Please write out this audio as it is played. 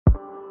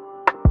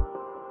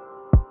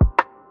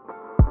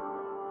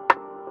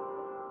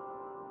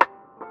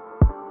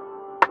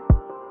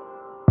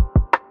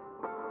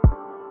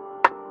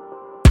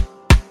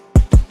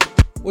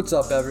What's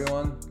up,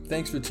 everyone?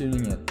 Thanks for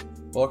tuning in.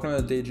 Welcome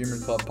to the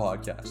Daydreamer Club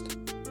podcast.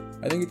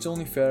 I think it's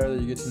only fair that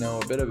you get to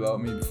know a bit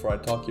about me before I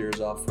talk your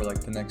ears off for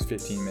the next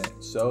 15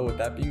 minutes. So with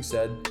that being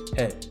said,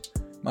 hey,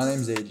 my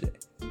name's AJ.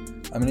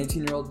 I'm an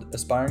 18-year-old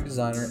aspiring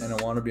designer and a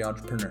wannabe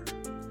entrepreneur.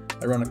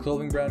 I run a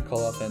clothing brand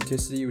called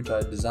Authenticity, which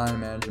I design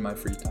and manage in my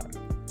free time.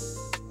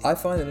 I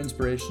find that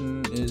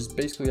inspiration is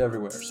basically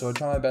everywhere, so I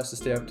try my best to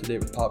stay up to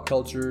date with pop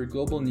culture,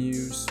 global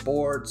news,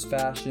 sports,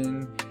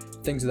 fashion,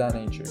 things of that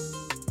nature.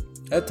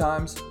 At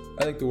times,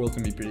 I think the world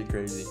can be pretty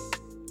crazy.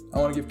 I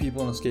want to give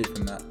people an escape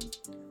from that.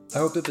 I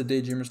hope that the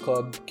Daydreamers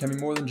Club can be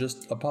more than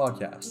just a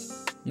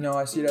podcast.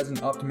 I see it as an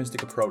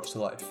optimistic approach to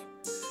life.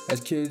 As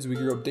kids, we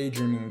grew up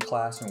daydreaming in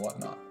class and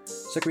whatnot.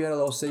 It's like we had a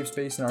little safe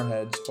space in our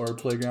heads or a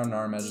playground in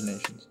our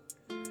imaginations.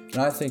 And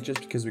I think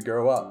just because we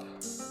grow up,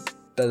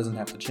 that doesn't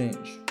have to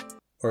change.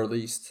 Or at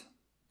least,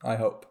 I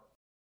hope.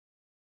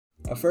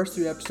 Our first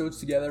 3 episodes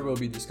together will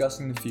be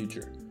discussing the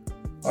future.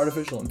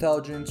 Artificial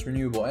intelligence,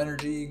 renewable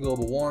energy,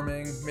 global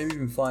warming, maybe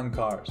even flying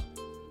cars.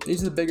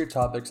 These are the bigger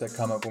topics that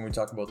come up when we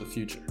talk about the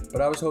future, but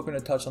I was hoping to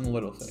touch on the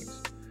little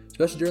things,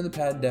 especially during the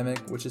pandemic,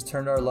 which has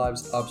turned our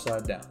lives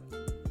upside down.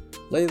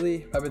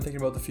 Lately, I've been thinking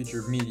about the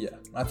future of media.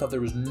 I thought there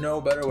was no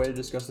better way to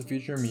discuss the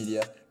future of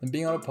media than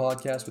being on a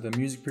podcast with a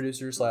music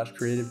producer /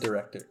 creative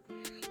director.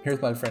 I'm here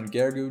with my friend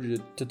Gergu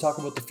to talk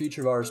about the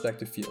future of our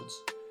respective fields.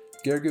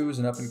 Gergu is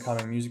an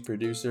up-and-coming music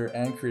producer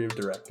and creative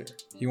director.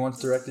 He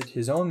once directed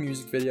his own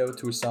music video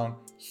to a song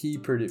he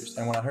produced,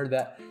 and when I heard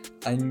that,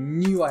 I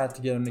knew I had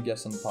to get him to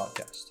guest on the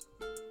podcast.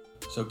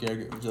 So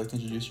Gergu, would you like to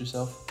introduce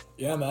yourself?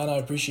 Yeah, man, I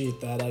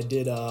appreciate that.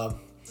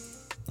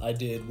 I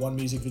did 1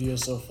 music video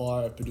so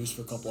far. I produced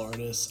for a couple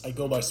artists. I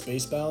go by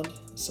Spacebound,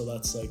 so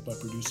that's my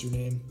producer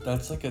name.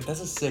 That's a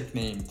sick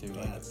name too.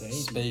 Yeah, thank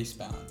you.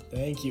 Spacebound.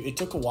 Thank you. It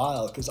took a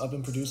while because I've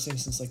been producing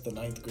since the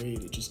 9th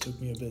grade. It just took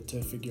me a bit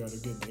to figure out a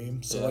good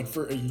name. So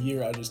for a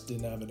year, I just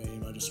didn't have a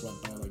name. I just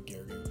went by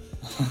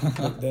Gergu.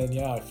 But then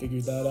I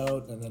figured that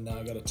out, and then now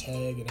I got a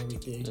tag and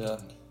everything. Yeah.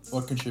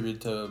 What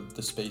contributed to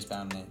the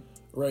Spacebound name?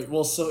 Right.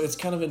 Well, so it's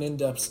kind of an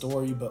in-depth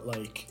story, but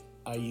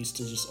I used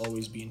to just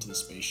always be into the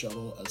space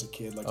shuttle as a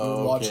kid. We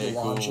would watch the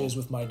launches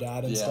with my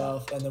dad and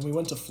stuff. And then we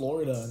went to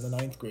Florida in the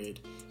 9th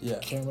grade. Yeah. I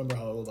can't remember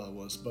how old I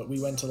was, but we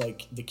went to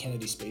the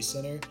Kennedy Space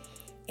Center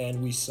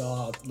and we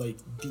saw the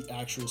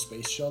actual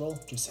space shuttle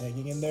just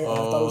hanging in there. And I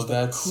thought it was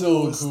the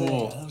coolest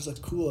thing. That was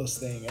the coolest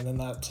thing. And then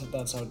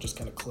that's how it just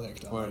kind of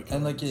clicked.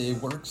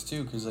 It works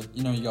too, because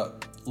you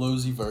got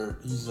Lozy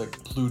Vert, he's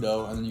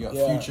Pluto, and then you got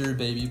Future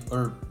Baby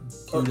or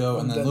Pluto,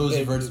 and then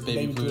Lozy Vert's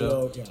baby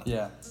Pluto.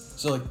 Yeah.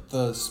 So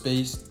the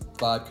space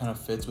vibe kind of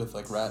fits with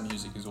rap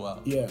music as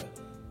well. Yeah.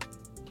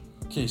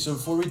 Okay, so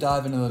before we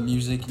dive into the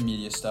music and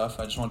media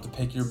stuff, I just want to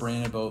pick your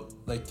brain about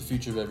the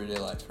future of everyday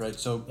life, right?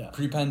 So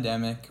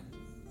pre-pandemic,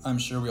 I'm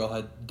sure we all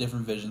had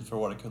different visions for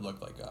what it could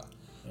look like,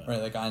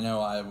 right? I know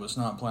I was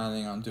not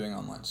planning on doing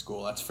online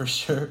school, that's for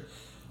sure.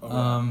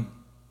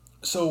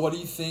 So what do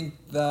you think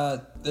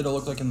that it'll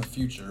look like in the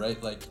future,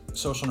 right?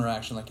 Social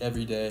interaction,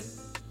 every day.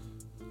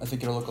 I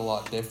think it'll look a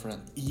lot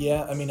different.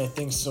 Yeah, I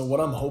think so.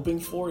 What I'm hoping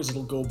for is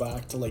it'll go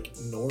back to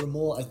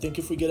normal. I think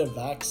if we get a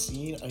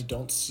vaccine, I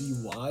don't see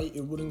why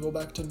it wouldn't go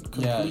back to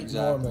complete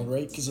normal,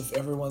 right? Because if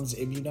everyone's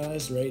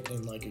immunized, right,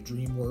 in a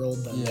dream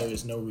world, then there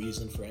is no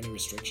reason for any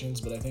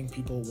restrictions. But I think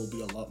people will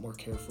be a lot more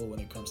careful when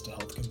it comes to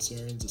health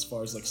concerns as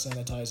far as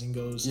sanitizing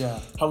goes. Yeah.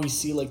 How we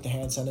see the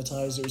hand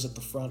sanitizers at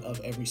the front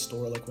of every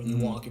store, when you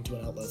walk into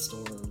an outlet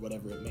store or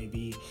whatever it may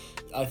be.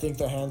 I think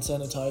the hand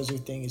sanitizer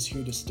thing is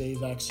here to stay,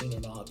 vaccine or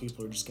not.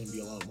 People are just going to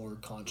be a lot more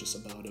conscious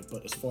about it,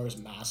 but as far as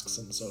masks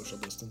and social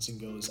distancing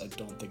goes, I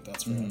don't think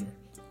that's forever.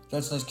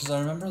 That's nice, because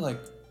I remember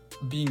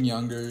being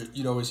younger,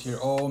 you'd always hear,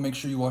 make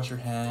sure you wash your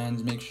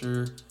hands, make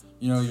sure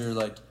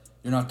you're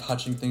not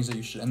touching things that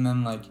you should, and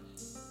then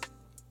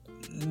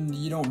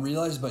you don't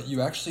realize, but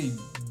we actually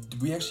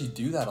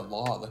do that a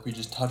lot. We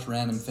just touch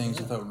random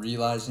things without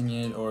realizing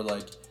it, or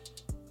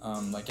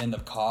end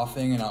up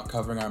coughing and not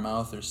covering our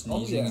mouth or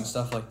sneezing and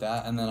stuff like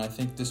that. And then I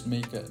think this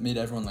made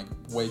everyone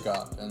wake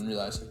up and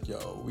realize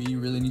we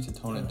really need to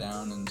tone it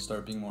down and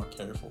start being more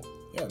careful.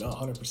 Yeah, no,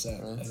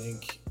 100%. Right?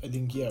 I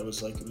think it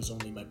was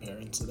only my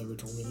parents that ever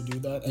told me to do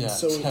that. And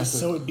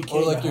so it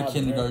became or your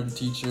kindergarten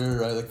teacher,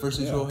 right? First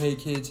they go, hey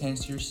kids,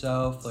 hands to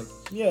yourself.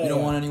 You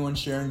don't want anyone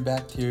sharing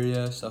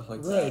bacteria, stuff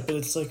like that. Right, but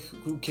it's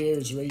who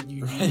cares, right?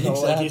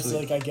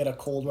 It's I get a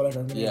cold, whatever,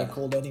 I'm gonna get a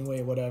cold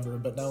anyway, whatever.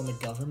 But now when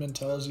the government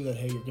tells you that,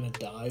 hey, you're gonna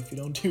die if you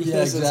don't do this.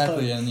 Yeah,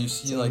 exactly. And you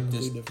see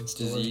this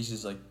disease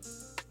is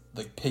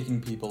picking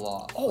people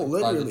off. Oh,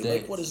 literally.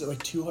 What is it,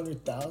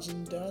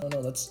 200,000 deaths?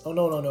 No, that's... Oh,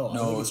 no. I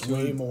think it's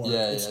way more.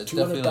 Yeah, it's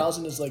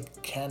 200,000 is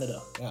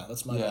Canada. Yeah,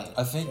 that's my bad.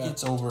 I think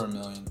it's over 1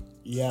 million.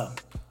 Yeah.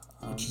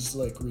 Which is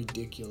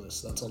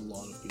ridiculous. That's a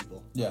lot of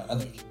people. Yeah,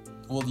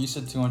 well, you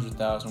said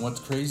 200,000. What's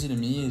crazy to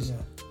me is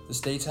the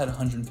States had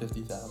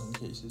 150,000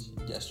 cases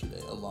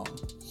yesterday alone.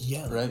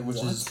 Yeah. Right?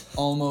 Which is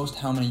almost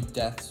how many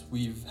deaths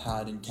we've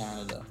had in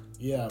Canada.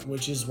 Yeah,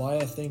 which is why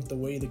I think the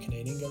way the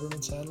Canadian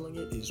government's handling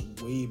it is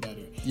way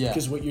better. Yeah.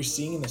 Because what you're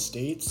seeing in the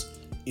States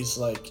is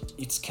like,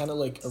 it's kind of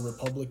like a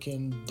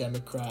Republican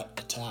Democrat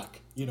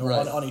attack, you know,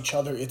 right. on each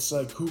other. It's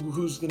like,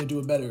 who's going to do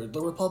it better?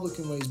 The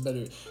Republican way is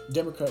better.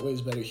 Democrat way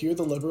is better. Here,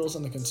 the liberals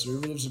and the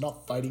conservatives are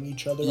not fighting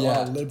each other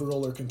on a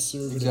liberal or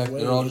conservative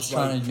way. They're all just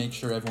trying to make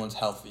sure everyone's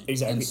healthy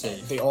and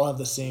safe. They all have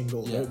the same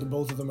goal. Yeah.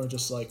 Both of them are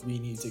just like, we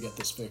need to get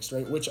this fixed,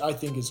 right? Which I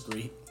think is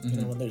great, you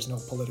know, when there's no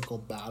political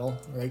battle,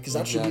 right? Because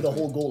that should be the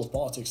whole goal of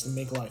politics, to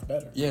make life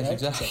better. Yeah, right?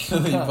 exactly. So,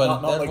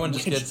 but not everyone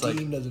like just gets like...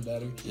 team does it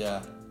better.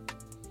 Yeah.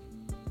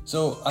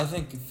 So I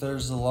think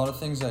there's a lot of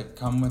things that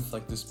come with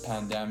like this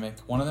pandemic.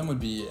 One of them would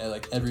be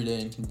like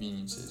everyday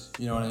inconveniences.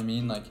 You know what I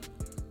mean? Like,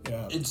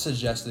 it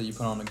suggests that you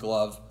put on a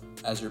glove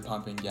as you're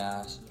pumping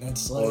gas.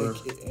 It's like,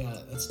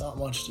 it's not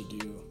much to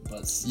do,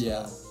 but still.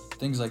 Yeah,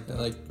 things like that.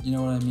 Like, you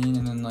know what I mean?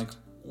 And then like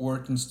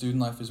work and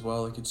student life as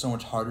well. Like, it's so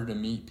much harder to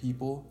meet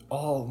people.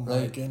 Oh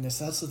my goodness,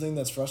 that's the thing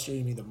that's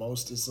frustrating me the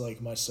most, is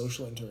like my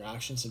social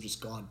interactions have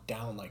just gone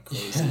down like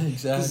crazy. Yeah, exactly.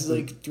 Because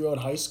like throughout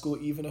high school,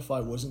 even if I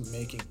wasn't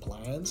making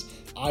plans,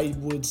 I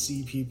would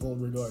see people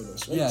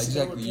regardless, right? Yeah,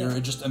 exactly. You're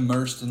just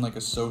immersed in like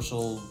a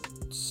social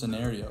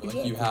scenario.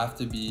 Exactly. Like, you have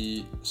to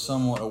be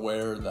somewhat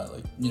aware that,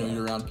 like, you know,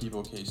 you're around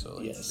people. Okay, so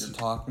like you're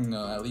talking to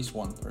at least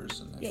one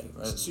person.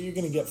 Right? So you're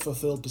gonna get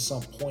fulfilled to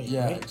some point.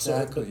 Yeah, right?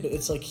 exactly. So, but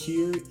it's like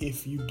here,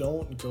 if you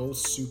don't go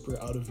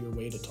super out of your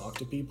way to talk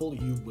to people,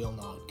 you will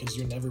not, because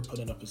you're never put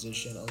in a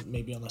position,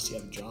 maybe unless you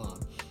have a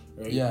job.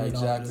 Right? Yeah, you're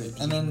exactly.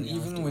 And then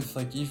even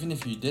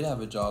if you did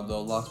have a job,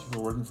 though, lots of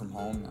people are working from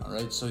home now,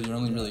 right? So you're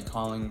only really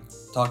talking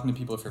to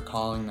people if you're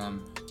calling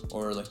them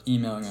or like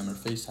emailing them or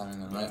FaceTiming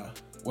them, right? Yeah.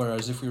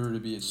 Whereas if we were to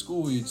be at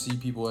school, you'd see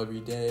people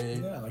every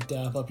day. Yeah, like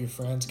dap up your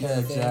friends kind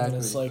of thing. And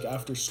it's like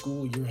after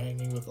school, you're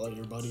hanging with all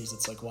your buddies.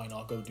 It's like, why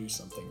not go do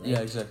something, right? Yeah,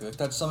 exactly. Like,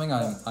 that's something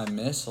I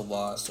miss a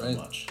lot, so right?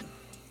 much.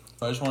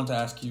 But I just wanted to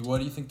ask you, what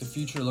do you think the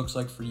future looks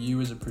like for you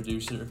as a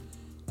producer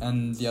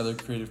and the other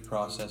creative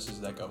processes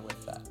that go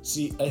with that?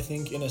 See, I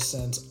think in a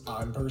sense,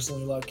 I'm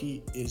personally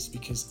lucky is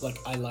because like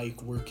I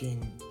like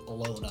working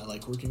alone. I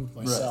like working with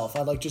myself.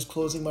 Right. I like just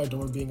closing my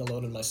door, being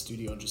alone in my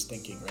studio and just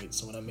thinking, right?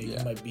 So when I'm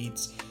making my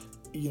beats,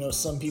 you know,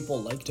 some people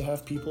like to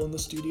have people in the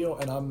studio,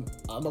 and I'm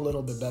a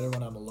little bit better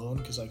when I'm alone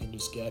because I can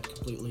just get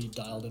completely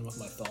dialed in with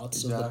my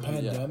thoughts. Exactly,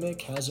 so the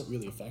pandemic hasn't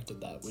really affected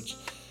that, which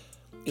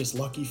is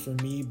lucky for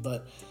me.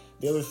 But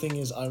the other thing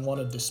is I want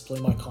to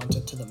display my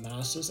content to the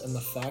masses, and the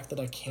fact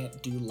that I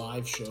can't do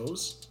live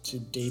shows to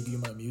debut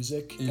my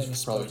music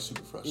is probably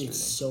super frustrating.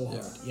 It's so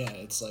hard. Yeah,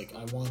 it's like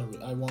I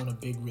want a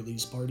big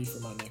release party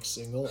for my next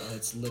single, and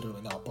it's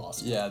literally not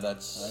possible. Yeah,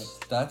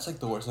 that's like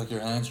the worst. Like,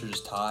 your hands are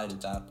just tied at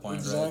that point.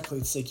 Exactly.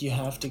 Right? It's like you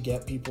have to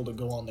get people to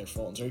go on their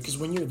phones, right? Because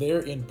when you're there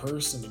in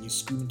person and you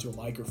scoot into a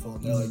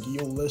microphone, they're like,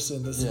 "Yo,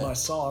 listen, this is my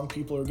song."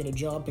 People are gonna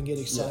jump and get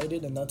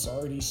excited, and that's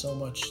already so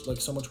much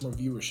more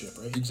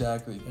viewership, right?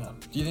 Exactly. Yeah.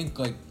 Do you think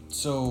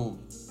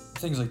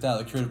things like that,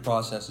 like creative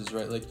processes,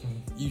 right? Like,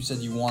 you said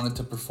you wanted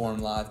to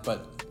perform live,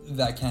 but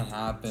that can't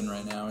happen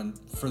right now, and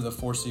for the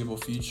foreseeable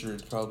future,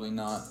 it's probably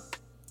not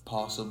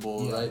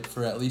possible, right?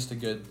 For at least a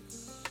good,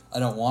 I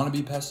don't want to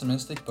be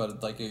pessimistic,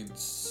 but like a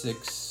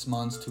 6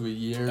 months to a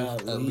year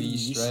at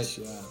least, right?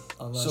 Yeah.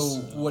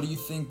 What do you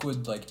think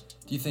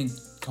do you think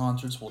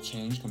concerts will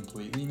change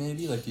completely,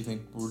 maybe? Like, do you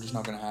think we're just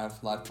not going to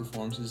have live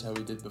performances how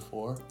we did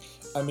before?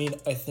 I mean,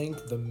 I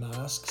think the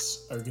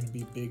masks are going to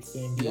be a big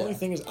thing. The only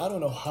thing is, I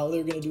don't know how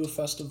they're going to do a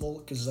festival,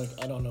 because, like,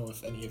 I don't know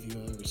if any of you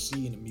have ever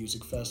seen a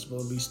music festival,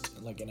 at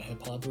least, like, in a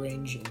hip-hop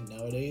range, and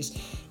nowadays,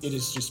 it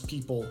is just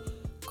people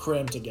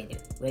crammed together,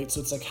 right? So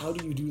it's like, how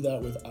do you do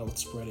that without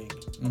spreading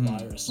a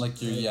virus? Like,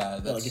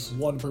 that's like if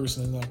one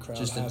person in that crowd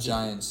just has a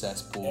giant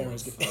cesspool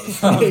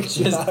exactly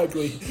just,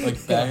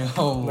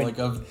 like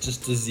of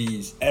just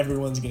disease.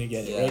 Everyone's gonna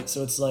get it, right?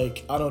 So it's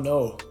like, I don't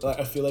know,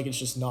 I feel like it's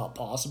just not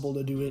possible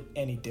to do it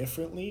any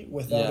differently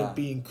without it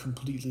being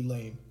completely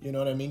lame, you know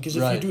what I mean? Because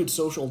if you do it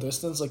social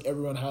distance, like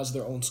everyone has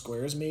their own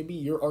squares, maybe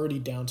you're already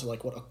down to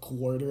like what, a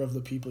quarter of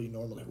the people you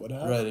normally would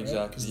have, right?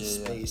 Exactly. Because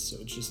of space. So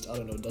it's just, I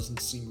don't know, it doesn't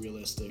seem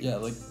realistic.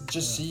 Like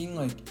just seeing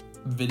like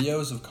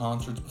videos of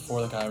concerts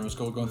before, like I was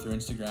going through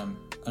Instagram,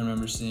 I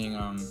remember seeing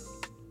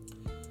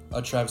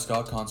a Travis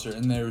Scott concert,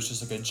 and there was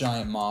just like a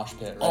giant mosh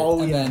pit,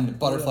 right? Then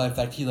Butterfly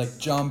Effect, he like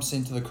jumps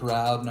into the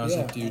crowd, and I was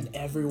like, dude, and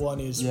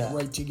everyone is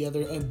right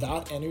together, and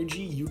that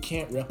energy, you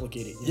can't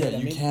replicate it. You know what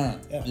I mean?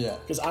 Can't. Yeah.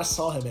 Because I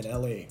saw him in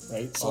LA,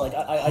 right? So like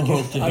I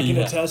can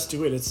attest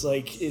to it. It's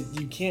like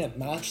you can't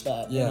match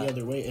that any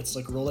other way. It's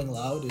like Rolling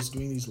Loud is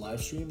doing these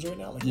live streams right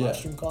now, like live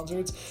stream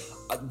concerts.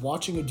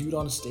 Watching a dude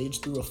on a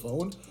stage through a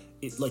phone,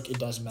 it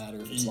doesn't matter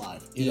if it's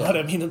live. You know what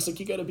I mean? It's like,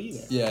 you gotta be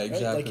there. Yeah,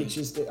 exactly. Right? Like, it's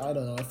just, I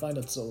don't know, I find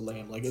it so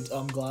lame. Like,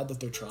 I'm glad that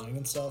they're trying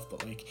and stuff,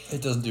 but like,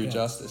 it doesn't do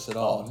justice at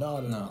all.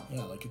 Oh, no.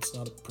 Yeah, like, it's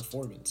not a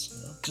performance,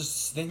 you know?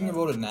 Just thinking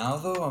about it now,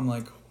 though, I'm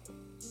like,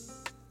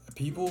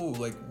 people,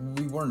 like,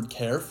 we weren't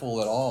careful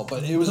at all,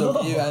 but it was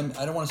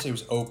I don't want to say it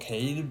was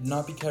okay to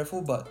not be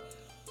careful, but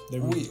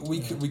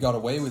we got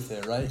away with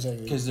it, right?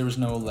 Exactly. Because there was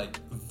no like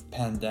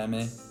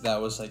pandemic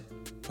that was like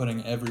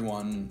putting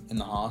everyone in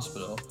the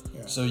hospital,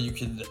 so you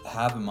could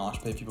have a mosh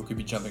pit, people could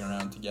be jumping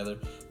around together.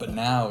 But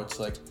now it's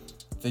like,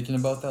 thinking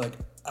about that, like,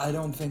 I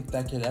don't think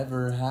that could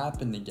ever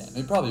happen again.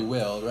 It probably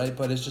will, right?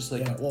 But it's just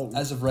like,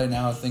 as of right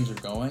now, how things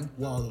are going.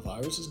 While the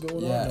virus is going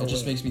on? Yeah, it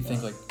just makes me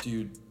think like,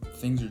 dude,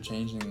 things are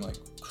changing like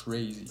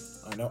crazy.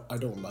 I know, I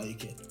don't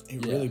like it.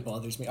 It really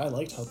bothers me. I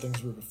liked how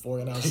things were before,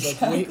 and I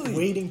was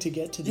waiting to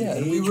get to the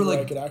age where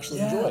I could actually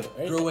enjoy it,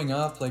 right? Growing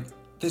up, like,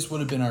 this would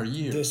have been our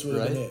year,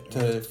 right?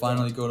 To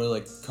finally go to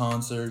like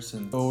concerts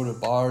and go to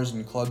bars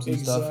and clubs and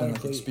stuff and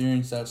like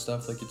experience that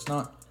stuff. Like, it's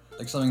not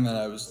like something that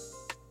I was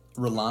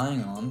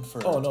relying on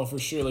for. Oh no, for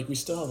sure. Like, we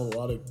still have a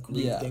lot of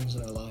great things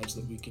in our lives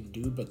that we can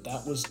do, but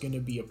that was gonna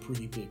be a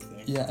pretty big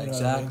thing. Yeah, you know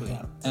exactly.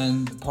 I mean?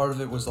 And part of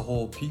it was the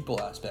whole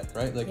people aspect,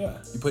 right? Like,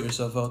 you put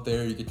yourself out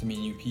there, you get to meet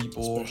new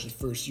people. Especially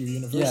first year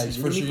university.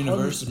 Yeah, first year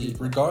university.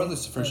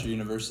 Regardless of first year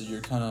university,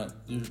 you're kind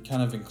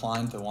of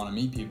inclined to want to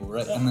meet people,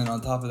 right? Yeah. And then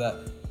on top of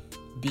that,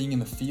 being in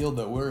the field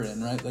that we're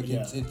in, right? Like,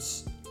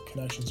 it's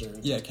connections are.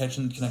 Yeah,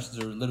 connections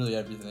are literally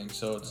everything.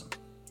 So it's.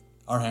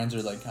 Our hands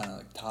are like kind of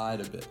like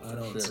tied a bit. I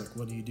know. It's like,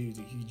 what do? You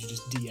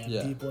just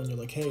DM people and you're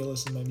like, hey,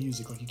 listen to my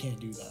music. Like, you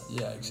can't do that.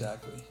 Yeah,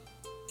 exactly.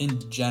 In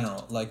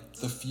general, like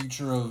the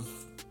future of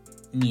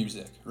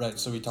music, right?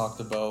 So we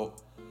talked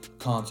about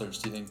concerts.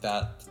 Do you think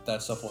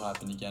that stuff will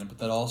happen again? But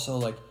that also,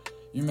 like,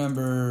 you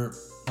remember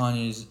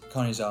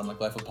Kanye's album, like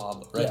Life of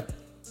Pablo, right? Yeah.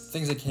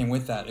 Things that came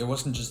with that. It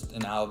wasn't just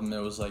an album. It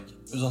was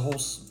a whole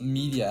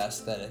media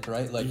aesthetic,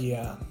 right? Like,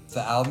 the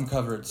album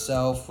cover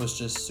itself was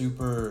just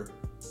super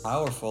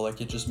powerful.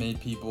 Like, it just made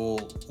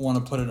people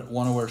want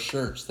to wear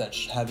shirts that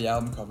had the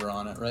album cover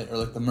on it, right? Or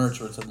like the merch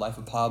where it said Life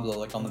of Pablo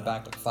like on the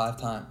back like 5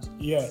 times.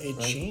 Yeah, it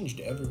changed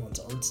everyone's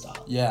art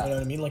style. Yeah, you know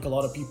what I mean? Like, a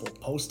lot of people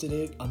posted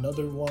it.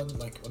 Another one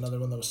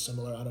that was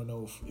similar, I don't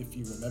know if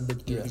you remember,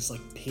 but there were these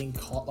like pink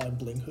Hotline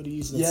Bling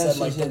hoodies that said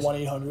like the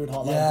 1-800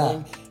 Hotline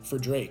Bling for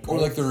Drake, right?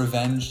 Or like the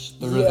Revenge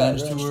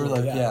tour,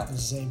 like the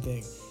same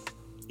thing.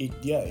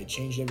 It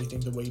changed everything,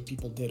 the way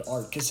people did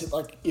art. Because,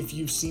 like, if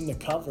you've seen the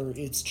cover,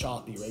 it's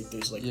choppy, right?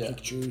 There's, like,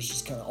 pictures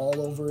just kind of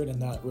all over it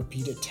and that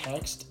repeated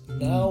text.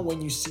 Now,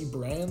 when you see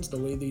brands, the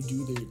way they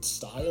do their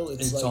style,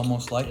 it's like,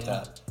 almost like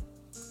that.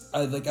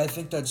 I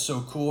think that's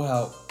so cool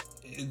how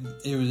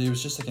it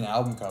was just like an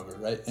album cover,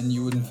 right? And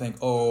you wouldn't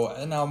think,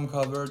 an album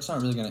cover, it's not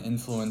really going to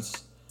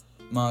influence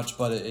much,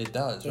 but it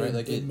does, right?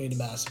 Like, it made a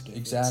massive difference.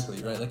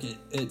 Exactly, right? Like,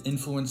 it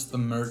influenced the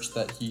merch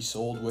that he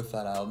sold with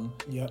that album,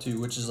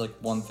 too, which is, like,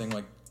 one thing,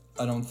 like,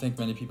 I don't think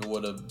many people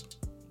would have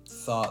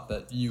thought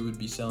that you would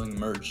be selling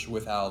merch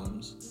with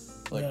albums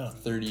like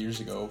 30 years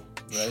ago,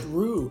 right?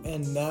 True,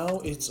 and now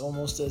it's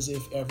almost as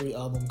if every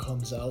album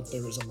comes out,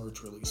 there is a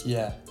merch release.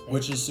 Yeah, right?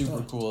 Which is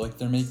super cool. Like,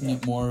 they're making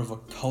it more of a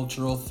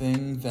cultural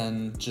thing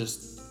than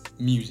just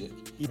music.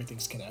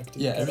 Everything's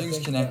connected. Yeah,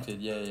 everything's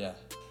connected. Yeah.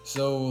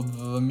 So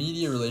the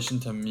media relation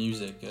to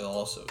music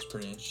also is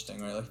pretty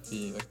interesting, right? Like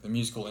the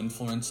musical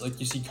influence. Like,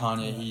 you see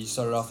Kanye, he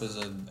started off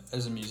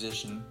as a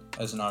musician,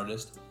 as an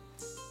artist.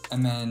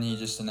 And then he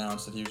just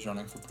announced that he was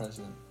running for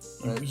president,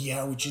 right?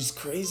 Yeah, which is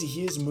crazy.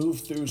 He has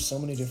moved through so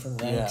many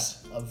different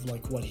ranks of,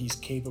 like, what he's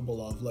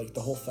capable of. Like, the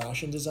whole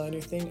fashion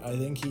designer thing, I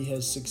think he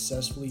has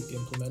successfully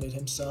implemented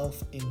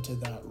himself into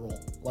that role.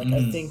 Like,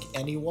 I think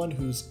anyone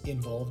who's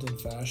involved in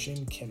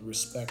fashion can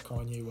respect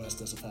Kanye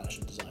West as a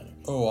fashion designer.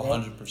 Oh,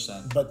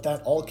 100%. But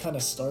that all kind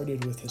of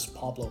started with his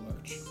Pablo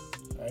merch,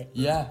 right?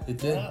 Yeah, it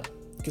did. Yeah.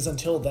 Because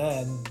until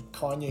then,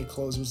 Kanye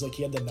clothes was like,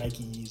 he had the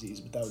Nike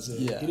Yeezys, but that was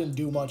it. Yeah. He didn't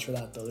do much for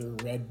that, though. They were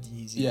red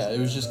Yeezys. Yeah, it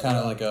was just kind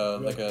of like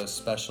a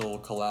special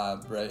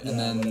collab, right? And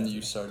then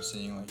you start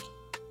seeing, like,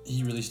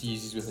 he released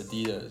Yeezys with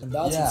Adidas. And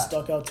that's what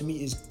stuck out to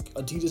me is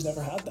Adidas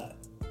never had that.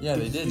 Yeah,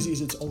 they did. Yeezy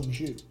is its own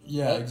shoe.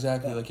 Yeah, right?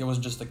 Exactly. Yeah. Like, it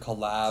wasn't just a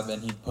collab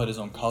and he put his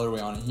own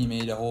colorway on it. He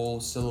made a whole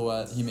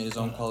silhouette. He made his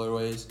own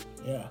colorways.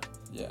 Yeah.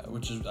 Yeah,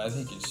 which is, I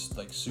think, is,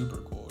 like, super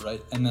cool,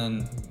 right? And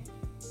then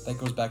that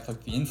goes back to,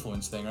 like, the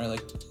influence thing, right?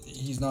 Like,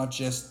 he's not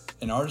just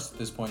an artist at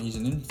this point, he's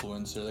an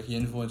influencer. Like, he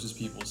influences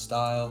people's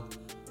style.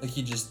 Like,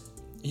 he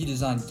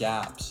designed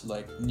Gap's,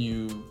 like,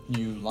 new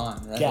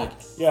line, right?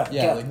 Gap. Like,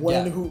 Gap. Like,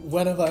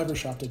 when have I ever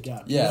shopped at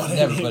Gap? Yeah,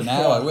 never, but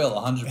now I will,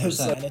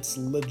 100%. And it's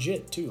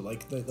legit, too.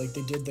 Like, they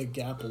did the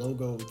Gap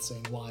logo with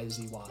saying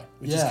YZY,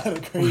 which is kind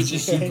of crazy. Which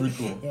is super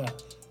cool. Yeah.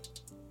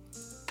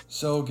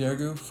 So,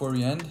 Gergu, before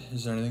we end,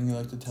 is there anything you'd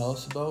like to tell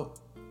us about?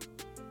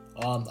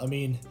 I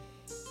mean,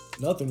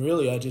 nothing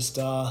really. I just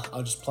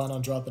plan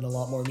on dropping a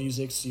lot more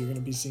music, so you're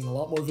gonna be seeing a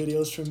lot more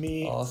videos from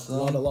me. Awesome.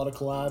 A lot of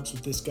collabs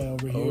with this guy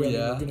over here. Oh,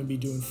 yeah. We're gonna be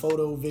doing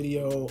photo,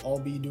 video. I'll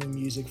be doing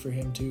music for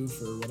him too,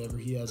 for whatever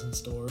he has in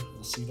store.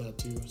 You'll see that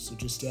too. So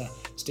just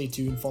stay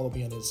tuned. Follow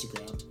me on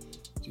Instagram. So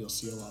you'll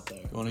see a lot there.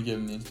 You want to give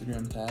him the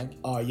Instagram tag?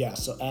 Yeah.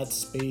 So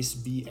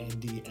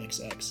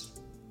 @BNDXX.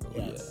 Oh,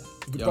 yeah.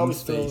 You could probably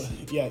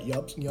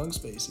Young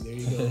Spacey. There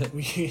you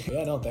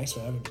go. No, thanks for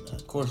having me, man.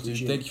 Of course, dude.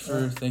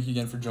 Thank you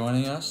again for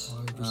joining us.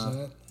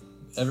 100%.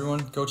 Everyone,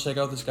 go check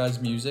out this guy's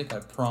music. I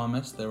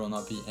promise there will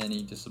not be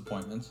any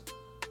disappointments.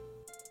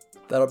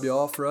 That'll be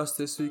all for us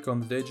this week on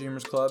the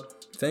Daydreamers Club.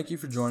 Thank you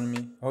for joining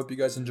me. I hope you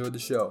guys enjoyed the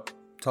show.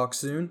 Talk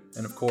soon,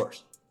 and of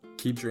course,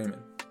 keep dreaming.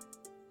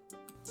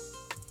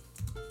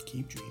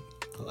 Keep dreaming.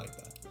 I like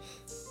that.